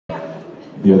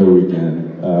the other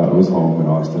weekend, I was home in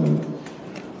Austin and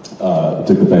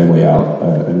took the family out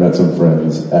and met some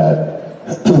friends at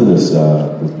this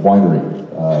winery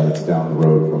that's down the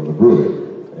road from the brewery.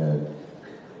 And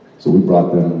so we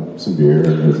brought them some beer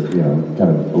and it was, kind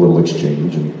of a little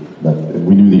exchange, and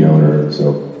we knew the owner, and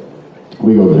so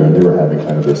we go there and they were having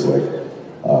kind of this like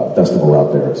festival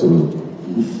out there. So it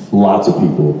was lots of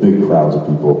people, big crowds of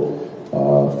people,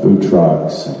 food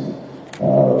trucks, and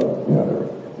there were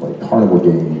like carnival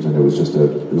games, and it was a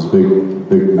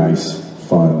big, nice,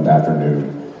 fun afternoon.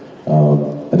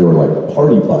 And there were like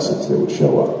party buses that would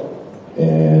show up,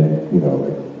 and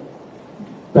like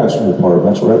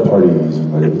bachelorette parties,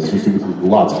 and like, it was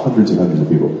hundreds and hundreds of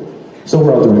people. So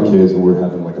we're out there with kids, and we're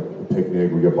having like a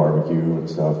picnic. We got barbecue and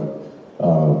stuff,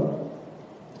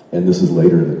 and this is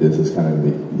later. This is kind of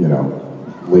the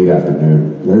late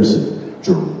afternoon. There's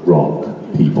drunk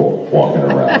people walking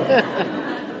around,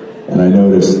 and I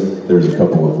noticed there's a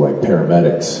couple of like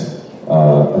paramedics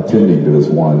attending to this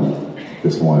one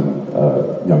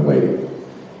young lady,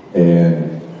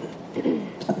 and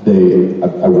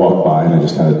I walk by and I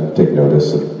just kind of take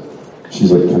notice. And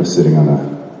she's like kind of sitting on a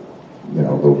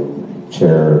little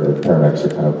chair. The paramedics are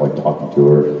kind of like talking to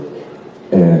her.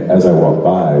 And as I walk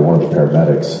by, one of the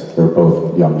paramedics, they're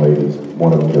both young ladies.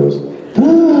 One of them goes,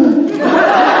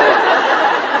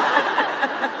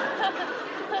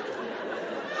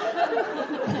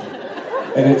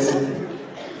 and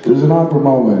there's an awkward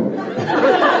moment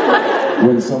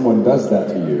when someone does that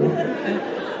to you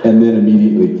and then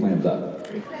immediately clams up.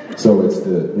 So it's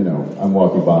I'm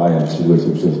walking by and she looks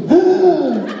and she goes,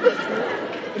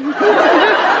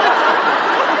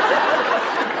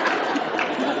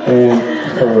 and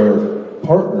her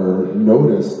partner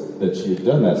noticed that she had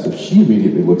done that, so she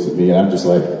immediately looks at me, and I'm just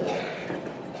like,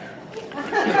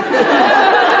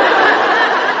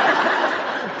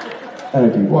 and I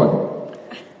keep walking.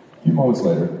 A few moments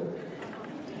later,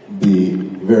 the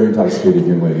very intoxicated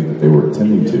young lady that they were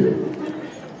attending to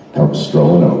comes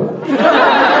strolling over.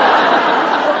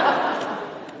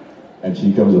 And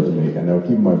she comes up to me, and now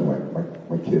keep in mind,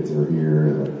 my kids are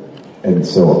here, and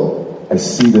so I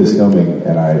see this coming,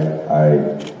 and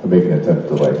I make an attempt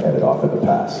to like head it off at the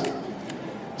pass.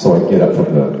 So I get up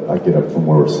from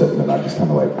where we're sitting, and I just kind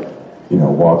of like,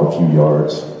 walk a few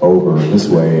yards over this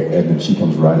way, and then she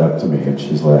comes right up to me, and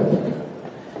she's like,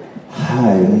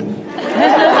 "Hi,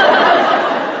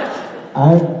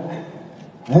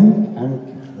 I'm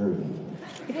Kirby,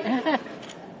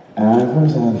 and I'm from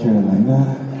South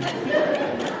Carolina,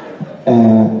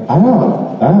 and I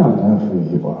don't know who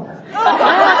you are."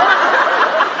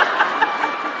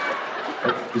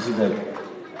 This is like,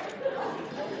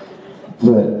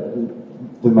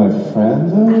 but my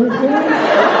friends over here?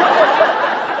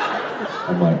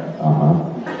 I'm like,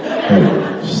 hey,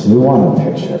 still want a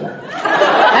picture?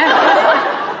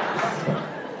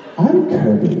 I'm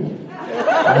Kirby.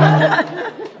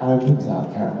 I'm from South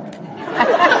Carolina.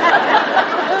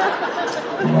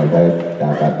 I'm like, I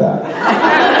got that.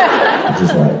 I'm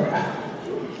just like,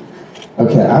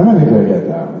 okay, I'm gonna go get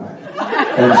them.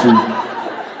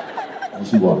 And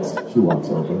she walks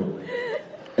over.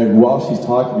 And while she's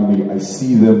talking to me, I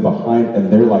see them behind,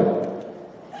 and they're like,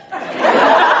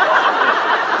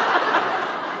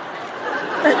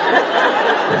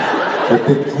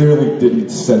 they clearly didn't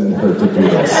send her to do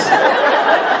this.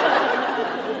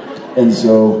 And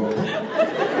so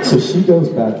she goes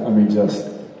back, and she's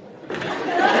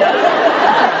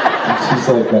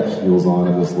like got heels on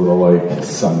and this little like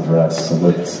sundress, and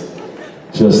it's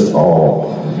just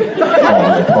all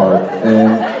falling apart.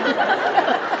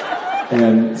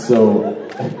 And so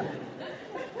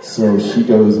she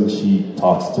goes and she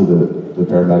talks to the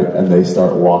paramedic, and they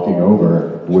start walking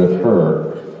over with her.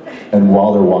 And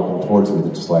while they're walking towards me,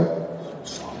 they're just like,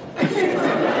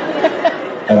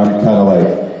 and I'm kind of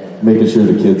like making sure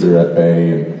the kids are at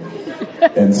bay,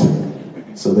 and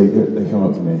so they come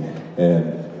up to me,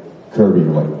 and Kirby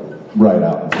like right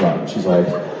out in front. She's like,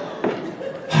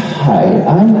 "Hi,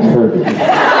 I'm Kirby."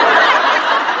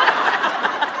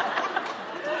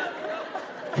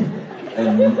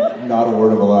 And not a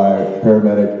word of a lie,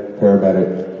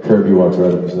 paramedic, Kirby walks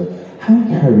right up and she's like,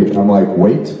 "Hi, Kirby." And I'm like,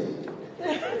 wait.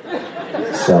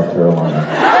 South Carolina.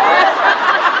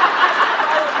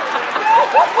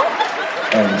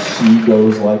 And she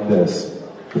goes like this.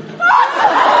 Boom!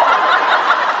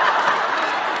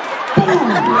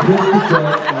 Hits the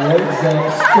deck, legs up,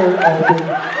 skirt open.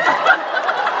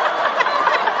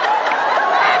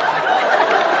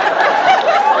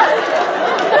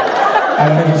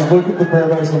 And I just look at the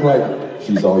paramedics and I'm like,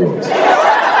 she's all yours.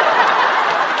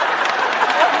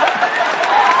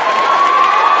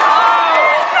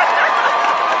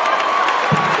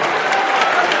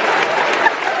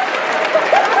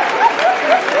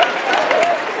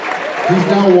 He's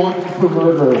now wanted for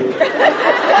murder.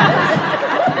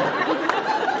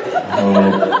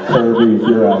 Oh, Kirby, if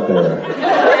you're out there,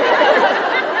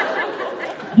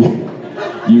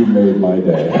 you made my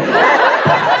day.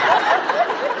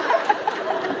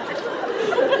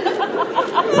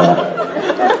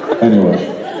 Yeah. Anyway,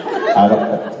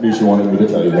 Misha wanted me to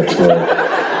tell you that story.